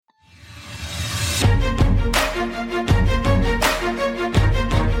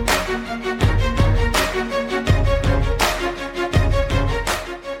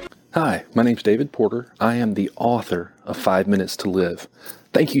My name's David Porter. I am the author of 5 Minutes to Live.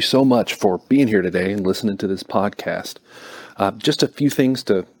 Thank you so much for being here today and listening to this podcast. Just a few things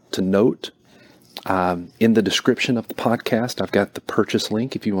to note. In the description of the podcast, I've got the purchase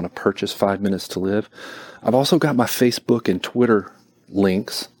link if you want to purchase 5 Minutes to Live. I've also got my Facebook and Twitter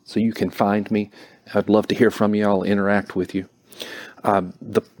links so you can find me. I'd love to hear from you. I'll interact with you.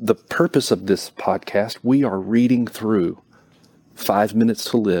 The purpose of this podcast, we are reading through 5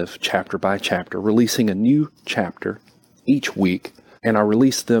 Minutes to Live, chapter by chapter, releasing a new chapter each week, and I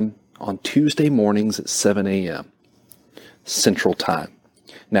release them on Tuesday mornings at 7 a.m. Central Time.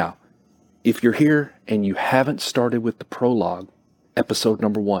 Now, if you're here and you haven't started with the prologue, episode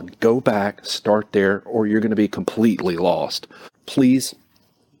number 1, go back, start there, or you're going to be completely lost. Please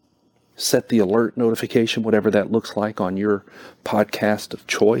set the alert notification, whatever that looks like, on your podcast of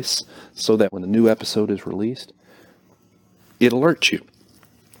choice, so that when a new episode is released, it alerts you.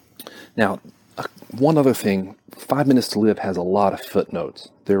 Now, one other thing, 5 Minutes to Live has a lot of footnotes.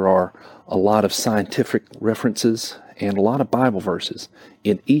 There are a lot of scientific references and a lot of Bible verses.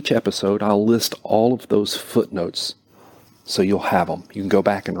 In each episode, I'll list all of those footnotes so you'll have them. You can go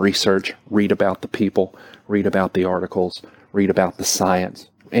back and research, read about the people, read about the articles, read about the science,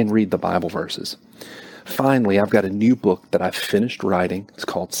 and read the Bible verses. Finally, I've got a new book that I've finished writing. It's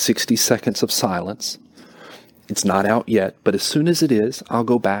called 60 Seconds of Silence. It's not out yet, but as soon as it is, I'll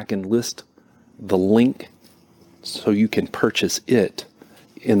go back and list the link so you can purchase it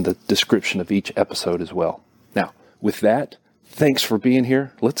in the description of each episode as well. Now, with that, thanks for being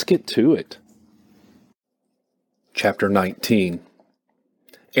here. Let's get to it. Chapter 19.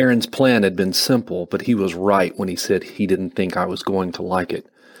 Aaron's plan had been simple, but he was right when he said he didn't think I was going to like it.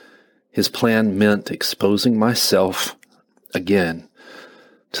 His plan meant exposing myself again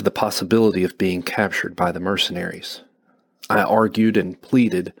to the possibility of being captured by the mercenaries. I argued and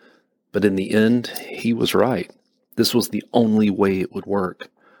pleaded, but in the end, he was right. This was the only way it would work.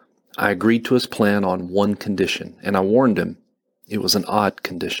 I agreed to his plan on one condition, and I warned him it was an odd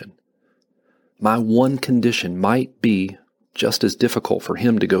condition. My one condition might be just as difficult for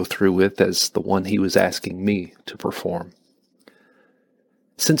him to go through with as the one he was asking me to perform.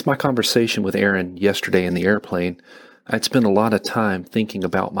 Since my conversation with Aaron yesterday in the airplane, I'd spent a lot of time thinking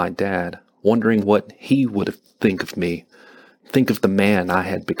about my dad, wondering what he would think of me, think of the man I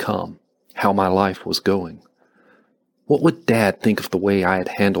had become, how my life was going. What would Dad think of the way I had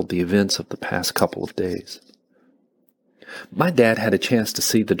handled the events of the past couple of days? My dad had a chance to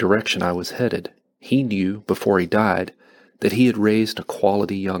see the direction I was headed. He knew, before he died, that he had raised a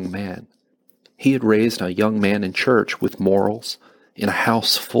quality young man. He had raised a young man in church with morals, in a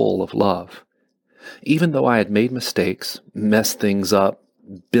house full of love. Even though I had made mistakes, messed things up,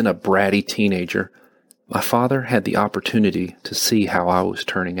 been a bratty teenager, my father had the opportunity to see how I was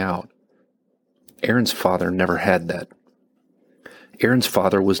turning out. Aaron's father never had that. Aaron's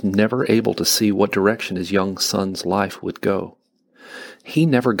father was never able to see what direction his young son's life would go. He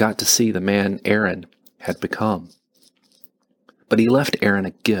never got to see the man Aaron had become. But he left Aaron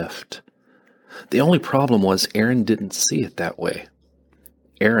a gift. The only problem was Aaron didn't see it that way.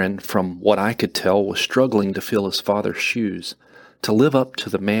 Aaron, from what I could tell, was struggling to fill his father's shoes, to live up to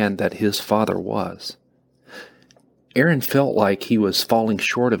the man that his father was. Aaron felt like he was falling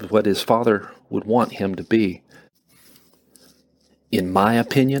short of what his father would want him to be. In my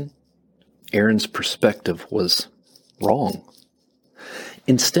opinion, Aaron's perspective was wrong.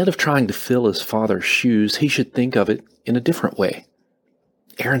 Instead of trying to fill his father's shoes, he should think of it in a different way.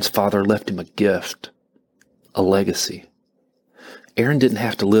 Aaron's father left him a gift, a legacy. Aaron didn't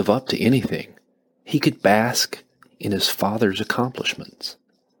have to live up to anything. He could bask in his father's accomplishments.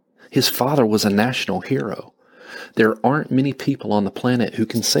 His father was a national hero. There aren't many people on the planet who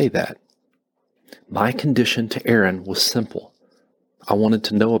can say that. My condition to Aaron was simple. I wanted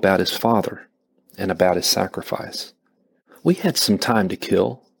to know about his father and about his sacrifice. We had some time to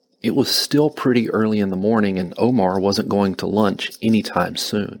kill. It was still pretty early in the morning, and Omar wasn't going to lunch anytime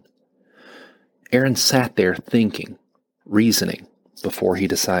soon. Aaron sat there thinking, reasoning, before he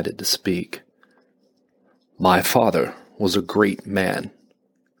decided to speak. My father was a great man.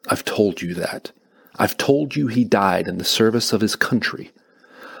 I've told you that. I've told you he died in the service of his country.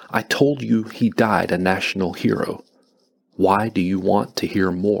 I told you he died a national hero. Why do you want to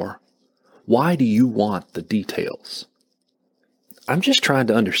hear more? Why do you want the details? I'm just trying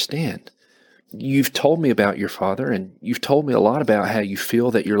to understand. You've told me about your father, and you've told me a lot about how you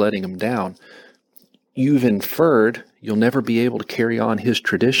feel that you're letting him down. You've inferred you'll never be able to carry on his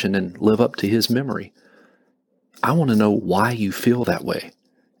tradition and live up to his memory. I want to know why you feel that way.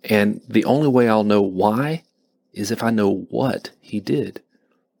 And the only way I'll know why is if I know what he did.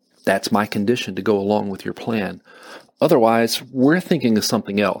 That's my condition to go along with your plan. Otherwise, we're thinking of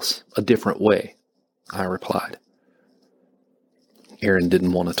something else, a different way, I replied. Aaron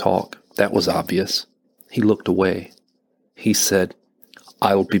didn't want to talk. That was obvious. He looked away. He said,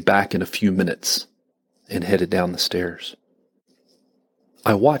 "I'll be back in a few minutes," and headed down the stairs.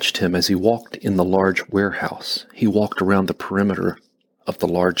 I watched him as he walked in the large warehouse. He walked around the perimeter of the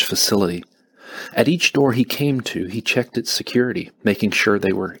large facility. At each door he came to, he checked its security, making sure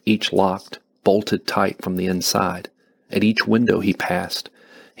they were each locked, bolted tight from the inside. At each window he passed,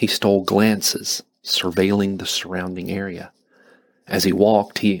 he stole glances, surveilling the surrounding area. As he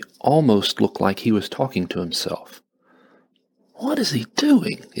walked, he almost looked like he was talking to himself. What is he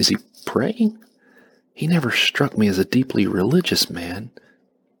doing? Is he praying? He never struck me as a deeply religious man.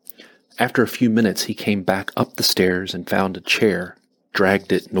 After a few minutes, he came back up the stairs and found a chair,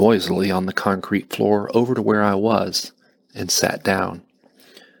 dragged it noisily on the concrete floor over to where I was, and sat down.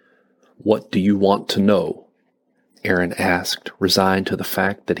 "What do you want to know?" Aaron asked, resigned to the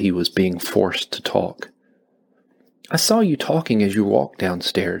fact that he was being forced to talk. "I saw you talking as you walked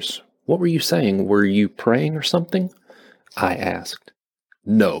downstairs. What were you saying? Were you praying or something?" I asked.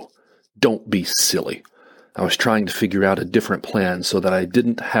 "No, don't be silly. I was trying to figure out a different plan so that I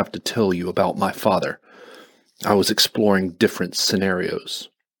didn't have to tell you about my father. I was exploring different scenarios.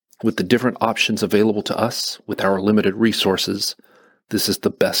 With the different options available to us, with our limited resources, this is the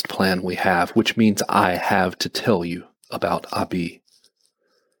best plan we have, which means I have to tell you about Abi."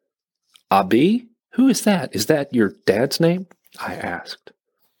 "Abi? Who is that? Is that your dad's name?" I asked.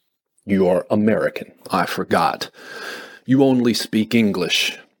 "You are American. I forgot. You only speak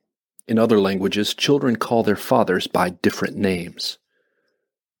English. In other languages, children call their fathers by different names.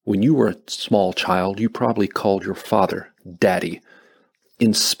 When you were a small child, you probably called your father Daddy.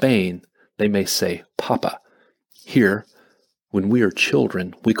 In Spain, they may say Papa. Here, when we are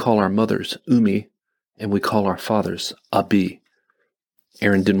children, we call our mothers Umi, and we call our fathers Abi."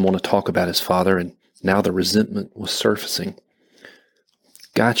 Aaron didn't want to talk about his father, and now the resentment was surfacing.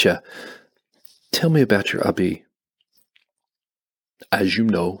 "Gotcha. Tell me about your Abi." "As you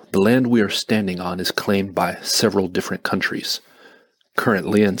know, the land we are standing on is claimed by several different countries.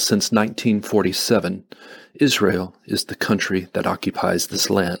 Currently, and since 1947, Israel is the country that occupies this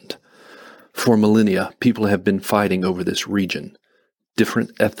land. For millennia, people have been fighting over this region.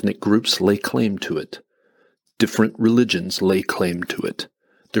 Different ethnic groups lay claim to it. Different religions lay claim to it.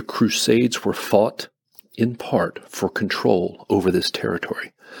 The Crusades were fought, in part, for control over this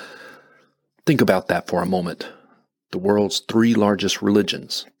territory. Think about that for a moment. The world's three largest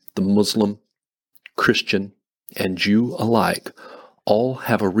religions, the Muslim, Christian, and Jew alike, all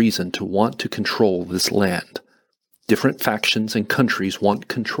have a reason to want to control this land. Different factions and countries want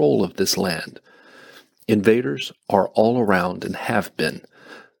control of this land. Invaders are all around and have been.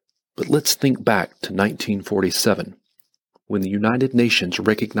 But let's think back to 1947, when the United Nations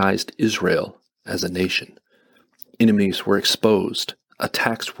recognized Israel as a nation. Enemies were exposed.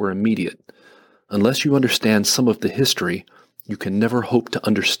 Attacks were immediate. Unless you understand some of the history, you can never hope to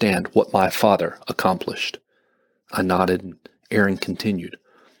understand what my father accomplished." I nodded, and Aaron continued.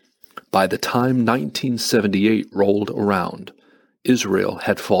 "By the time 1978 rolled around, Israel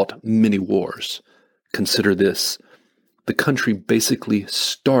had fought many wars. Consider this. The country basically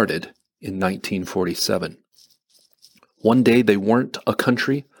started in 1947. One day they weren't a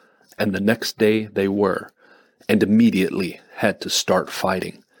country, and the next day they were, and immediately had to start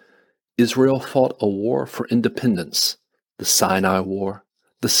fighting. Israel fought a war for independence, the Sinai War,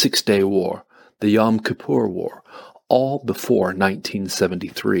 the Six-Day War, the Yom Kippur War, all before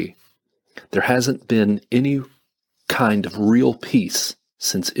 1973. There hasn't been any kind of real peace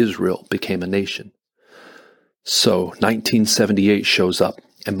since Israel became a nation. So 1978 shows up,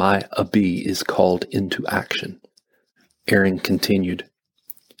 and my Abi is called into action." Aaron continued.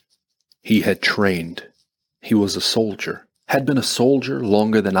 "He had trained. He was a soldier, had been a soldier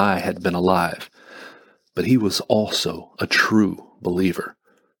longer than I had been alive, but he was also a true believer.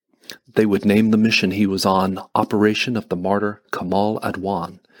 They would name the mission he was on Operation of the Martyr Kamal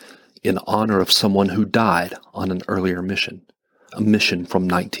Adwan, in honor of someone who died on an earlier mission, a mission from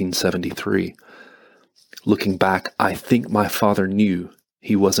 1973. Looking back, I think my father knew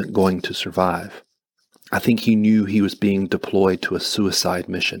he wasn't going to survive. I think he knew he was being deployed to a suicide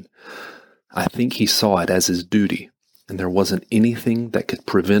mission. I think he saw it as his duty, and there wasn't anything that could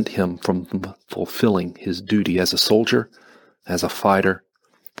prevent him from fulfilling his duty as a soldier, as a fighter,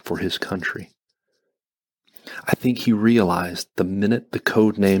 for his country. I think he realized the minute the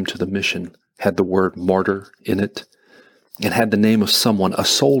code name to the mission had the word martyr in it, and had the name of someone, a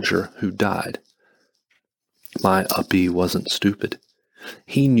soldier, who died. My Abi wasn't stupid.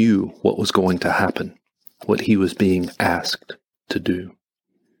 He knew what was going to happen, what he was being asked to do.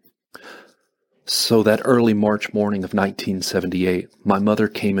 So that early March morning of 1978, my mother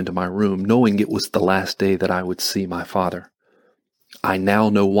came into my room knowing it was the last day that I would see my father. I now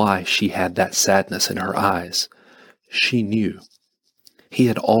know why she had that sadness in her eyes. She knew. He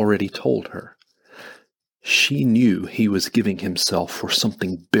had already told her. She knew he was giving himself for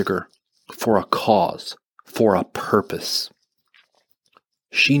something bigger, for a cause, for a purpose.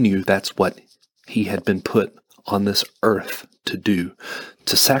 She knew that's what he had been put on this earth to do,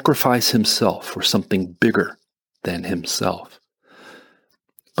 to sacrifice himself for something bigger than himself.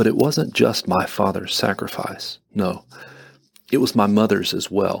 But it wasn't just my father's sacrifice. No, it was my mother's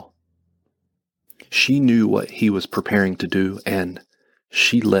as well. She knew what he was preparing to do, and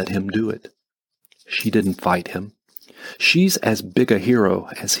she let him do it. She didn't fight him. She's as big a hero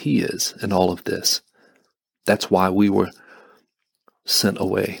as he is in all of this. That's why we were sent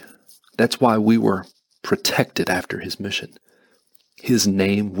away. That's why we were protected after his mission. His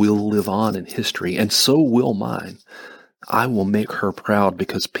name will live on in history, and so will mine. I will make her proud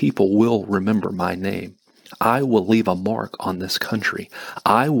because people will remember my name. I will leave a mark on this country.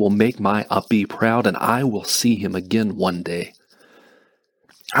 I will make my Abi proud, and I will see him again one day.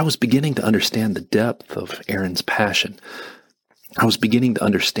 I was beginning to understand the depth of Aaron's passion. I was beginning to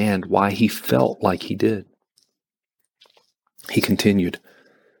understand why he felt like he did. He continued,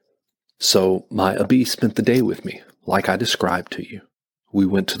 "So my Abi spent the day with me, like I described to you. We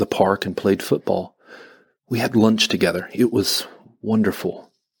went to the park and played football. We had lunch together. It was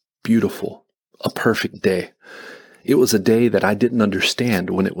wonderful, beautiful, a perfect day. It was a day that I didn't understand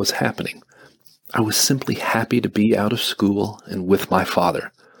when it was happening. I was simply happy to be out of school and with my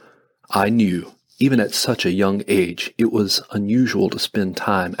father. I knew, even at such a young age, it was unusual to spend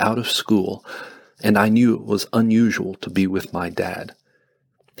time out of school, and I knew it was unusual to be with my dad.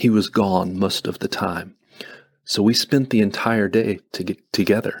 He was gone most of the time, so we spent the entire day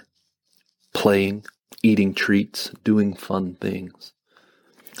together, playing, eating treats, doing fun things.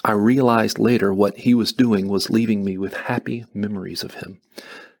 I realized later what he was doing was leaving me with happy memories of him.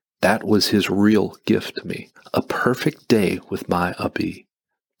 That was his real gift to me, a perfect day with my Abi.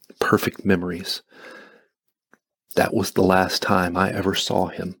 Perfect memories. That was the last time I ever saw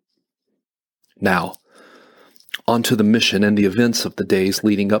him. Now, on to the mission and the events of the days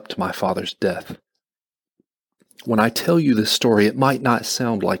leading up to my father's death. When I tell you this story, it might not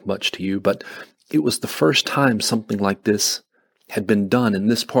sound like much to you, but it was the first time something like this had been done in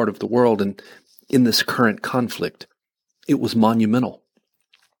this part of the world and in this current conflict. It was monumental.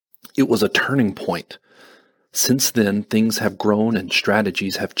 It was a turning point. Since then, things have grown and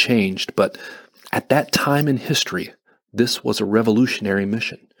strategies have changed, but at that time in history, this was a revolutionary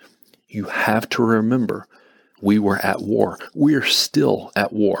mission. You have to remember, we were at war. We're still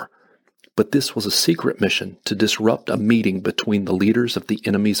at war. But this was a secret mission to disrupt a meeting between the leaders of the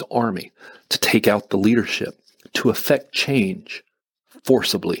enemy's army, to take out the leadership, to effect change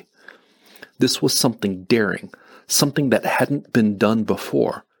forcibly. This was something daring, something that hadn't been done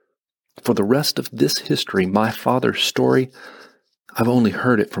before. For the rest of this history, my father's story, I've only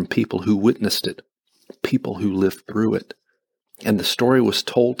heard it from people who witnessed it, people who lived through it. And the story was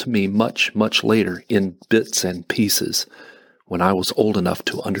told to me much, much later in bits and pieces when I was old enough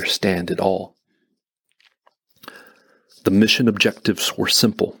to understand it all. The mission objectives were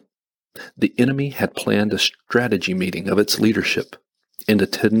simple. The enemy had planned a strategy meeting of its leadership. In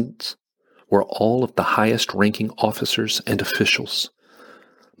attendance were all of the highest-ranking officers and officials.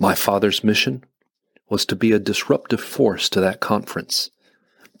 My father's mission was to be a disruptive force to that conference.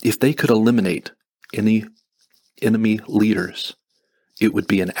 If they could eliminate any enemy leaders, it would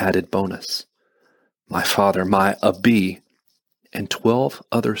be an added bonus. My father, my Abi, and 12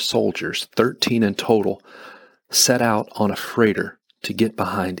 other soldiers, 13 in total, set out on a freighter to get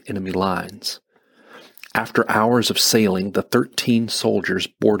behind enemy lines. After hours of sailing, the 13 soldiers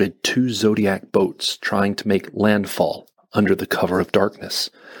boarded 2 Zodiac boats trying to make landfall under the cover of darkness.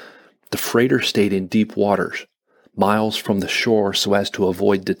 The freighter stayed in deep waters, miles from the shore so as to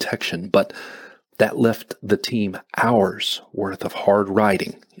avoid detection, but that left the team hours worth of hard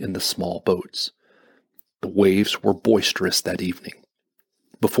riding in the small boats. The waves were boisterous that evening.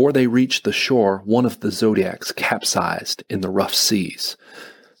 Before they reached the shore, one of the Zodiacs capsized in the rough seas.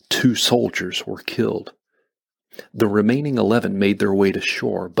 2 soldiers were killed. The remaining 11 made their way to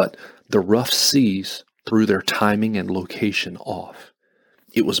shore, but the rough seas threw their timing and location off.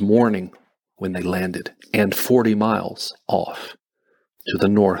 It was morning when they landed, and 40 miles off, to the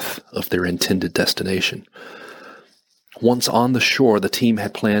north of their intended destination. Once on the shore, the team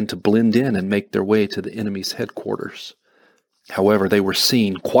had planned to blend in and make their way to the enemy's headquarters. However, they were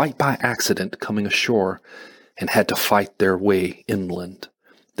seen quite by accident coming ashore and had to fight their way inland.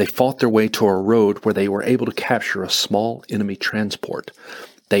 They fought their way to a road where they were able to capture a small enemy transport.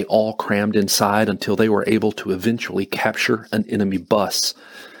 They all crammed inside until they were able to eventually capture an enemy bus.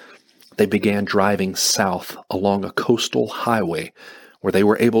 They began driving south along a coastal highway where they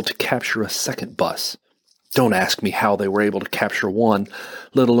were able to capture a second bus. Don't ask me how they were able to capture one,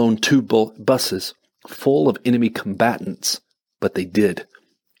 let alone two buses full of enemy combatants, but they did.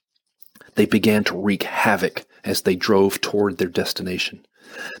 They began to wreak havoc as they drove toward their destination.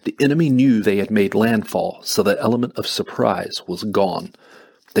 The enemy knew they had made landfall, so the element of surprise was gone.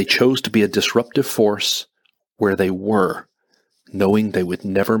 They chose to be a disruptive force where they were, knowing they would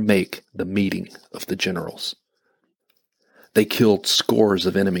never make the meeting of the generals. They killed scores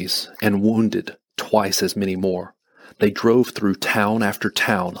of enemies and wounded twice as many more. They drove through town after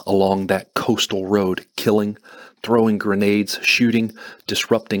town along that coastal road, killing, throwing grenades, shooting,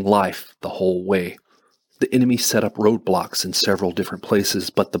 disrupting life the whole way. The enemy set up roadblocks in several different places,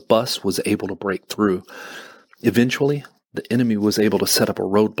 but the bus was able to break through. Eventually, the enemy was able to set up a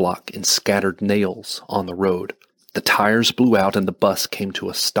roadblock and scattered nails on the road. The tires blew out and the bus came to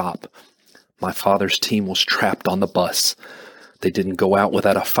a stop. My father's team was trapped on the bus. They didn't go out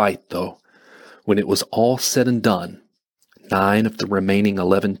without a fight, though. When it was all said and done, 9 of the remaining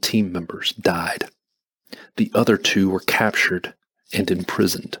 11 team members died. The other 2 were captured and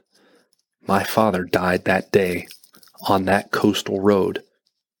imprisoned. My father died that day on that coastal road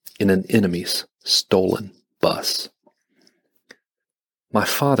in an enemy's stolen bus. My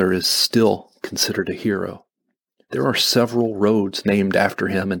father is still considered a hero. There are several roads named after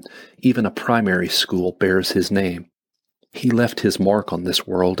him, and even a primary school bears his name. He left his mark on this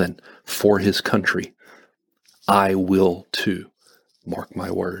world and for his country. I will too, mark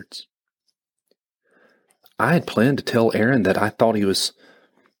my words. I had planned to tell Aaron that I thought he was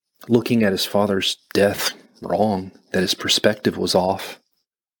looking at his father's death wrong, that his perspective was off.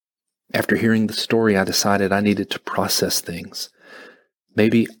 After hearing the story, I decided I needed to process things.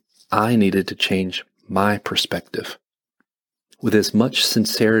 Maybe I needed to change my perspective. With as much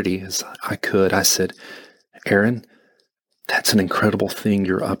sincerity as I could, I said, Aaron, that's an incredible thing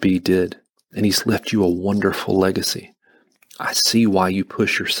your Abbi did, and he's left you a wonderful legacy. I see why you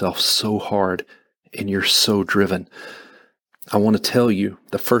push yourself so hard, and you're so driven. I want to tell you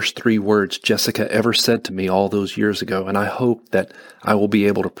the first 3 words Jessica ever said to me all those years ago, and I hope that I will be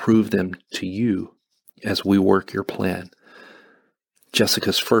able to prove them to you as we work your plan.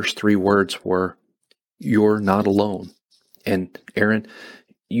 Jessica's first 3 words were, "You're not alone." And Aaron,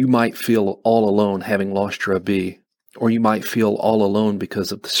 you might feel all alone having lost your Abbi, or you might feel all alone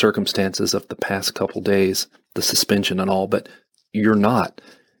because of the circumstances of the past couple days, the suspension and all, but you're not.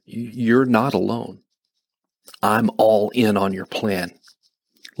 You're not alone. I'm all in on your plan.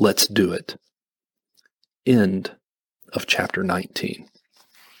 Let's do it. End of chapter 19.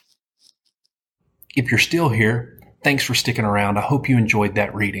 If you're still here, thanks for sticking around. I hope you enjoyed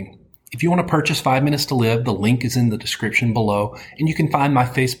that reading. If you want to purchase 5 Minutes to Live, the link is in the description below, and you can find my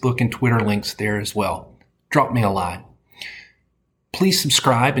Facebook and Twitter links there as well. Drop me a line. Please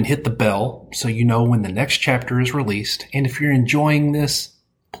subscribe and hit the bell so you know when the next chapter is released. And if you're enjoying this,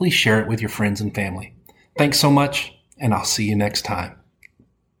 please share it with your friends and family. Thanks so much, and I'll see you next time.